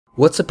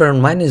What's up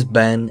everyone, my name is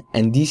Ben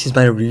and this is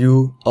my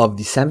review of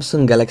the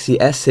Samsung Galaxy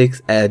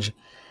S6 Edge.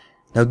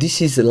 Now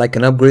this is like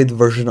an upgraded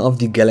version of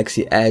the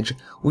Galaxy Edge,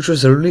 which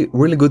was a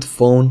really good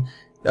phone.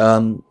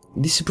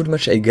 This is pretty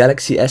much a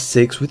Galaxy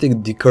S6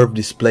 with the curved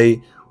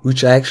display,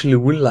 which I actually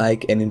really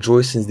like and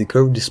enjoy since the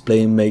curved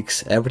display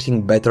makes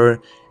everything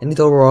better and it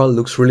overall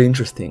looks really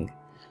interesting.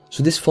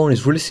 So this phone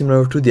is really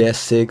similar to the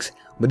S6,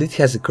 but it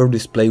has a curved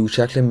display which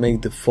actually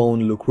makes the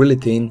phone look really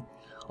thin.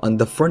 On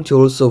the front you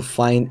also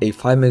find a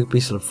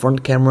 5-megapixel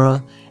front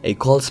camera, a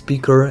call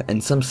speaker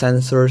and some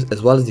sensors,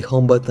 as well as the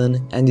home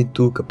button and the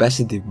two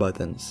capacitive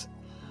buttons.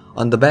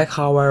 On the back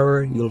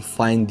however you'll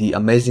find the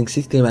amazing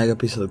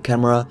 60-megapixel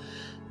camera,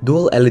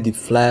 dual LED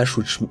flash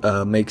which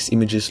makes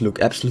images look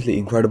absolutely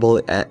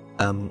incredible,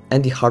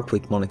 and the heart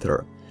rate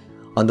monitor.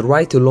 On the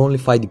right you'll only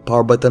find the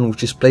power button,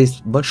 which is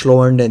placed much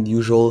lower than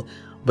usual,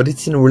 but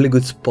it's in a really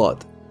good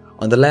spot.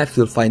 On the left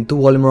you'll find two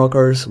volume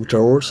rockers which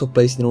are also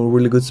placed in a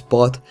really good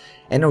spot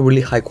and are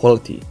really high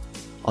quality.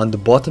 On the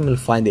bottom you'll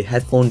find a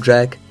headphone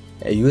jack,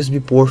 a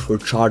USB port for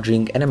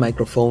charging and a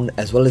microphone,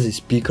 as well as a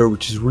speaker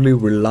which is really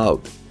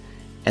loud.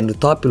 And on the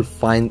top you'll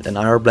find an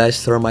IR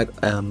blaster,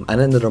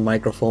 another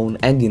microphone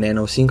and the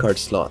nano SIM card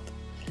slot.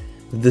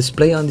 The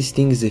display on this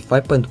thing is a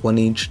 5.1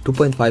 inch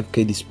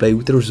 2.5K display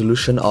with a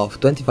resolution of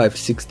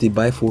 2560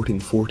 by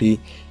 1440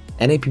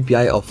 and a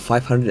PPI of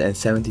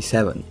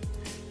 577.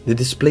 The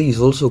display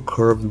is also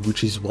curved,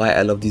 which is why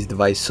I love this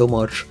device so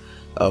much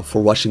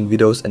for watching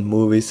videos and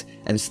movies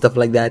and stuff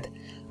like that.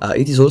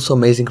 It is also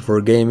amazing for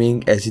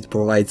gaming as it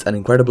provides an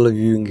incredible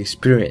viewing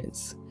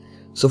experience.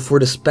 So for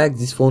the specs,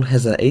 this phone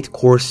has an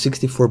 8-core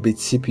 64-bit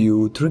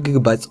CPU,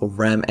 3GB of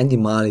RAM and the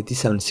Mali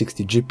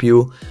T760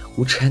 GPU,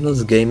 which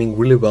handles gaming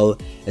really well,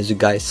 as you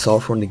guys saw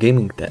from the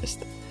gaming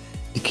test.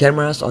 The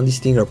cameras on this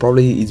thing are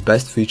probably its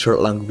best feature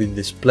along with the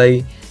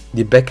display.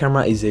 The back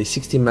camera is a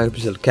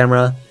 60-megapixel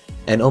camera,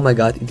 and oh my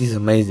god, it is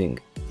amazing.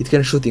 It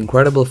can shoot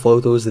incredible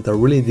photos that are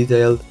really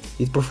detailed,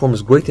 it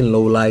performs great in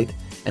low light,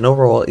 and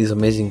overall is an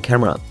amazing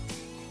camera.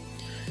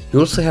 You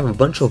also have a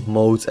bunch of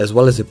modes as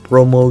well as a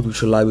pro mode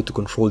which allow you to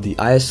control the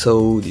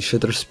ISO, the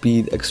shutter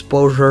speed,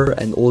 exposure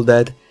and all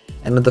that.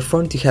 And on the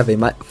front you have a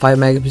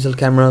 5-megapixel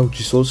camera which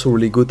is also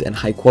really good and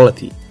high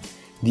quality.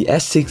 The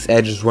S6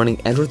 Edge is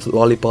running Android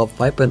Lollipop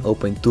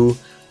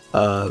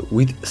 5.0.2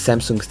 with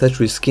Samsung's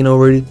TouchWiz skin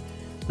over it.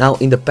 Now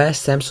in the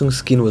past Samsung's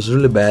skin was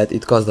really bad,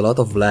 it caused a lot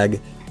of lag,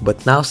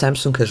 but now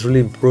Samsung has really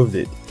improved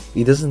it.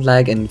 It doesn't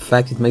lag and in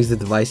fact it makes the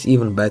device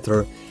even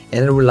better,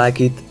 and I really like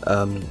it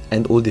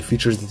and all the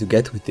features that you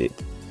get with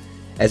it.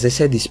 As I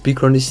said, the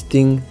speaker on this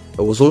thing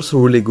was also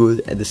really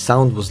good and the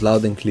sound was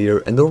loud and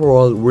clear and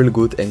overall really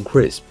good and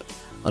crisp.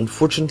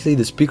 Unfortunately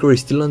the speaker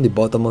is still on the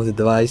bottom of the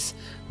device,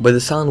 but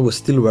the sound was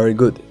still very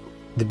good.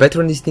 The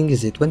battery on this thing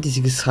is a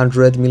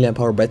 2600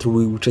 mAh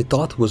battery, which I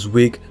thought was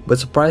weak, but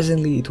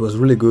surprisingly it was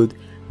really good.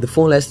 The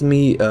phone lasted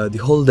me the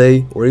whole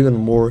day or even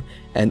more,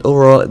 and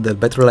overall the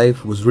battery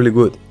life was really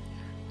good.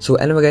 So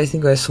anyway guys,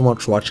 thank you guys so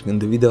much for watching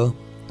the video.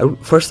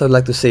 First I'd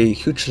like to say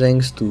huge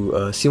thanks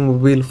to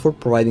C-Mobile for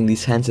providing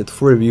this handset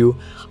for review.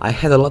 I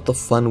had a lot of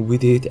fun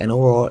with it and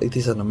overall it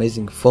is an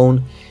amazing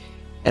phone.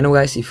 Anyway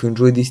guys, if you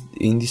enjoyed this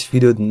in this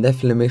video, then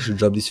definitely make sure to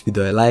drop this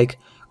video a like,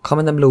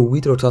 comment down below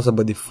with your thoughts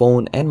about the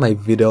phone and my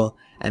video,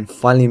 and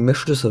finally make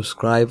sure to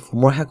subscribe for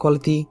more high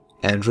quality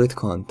Android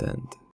content.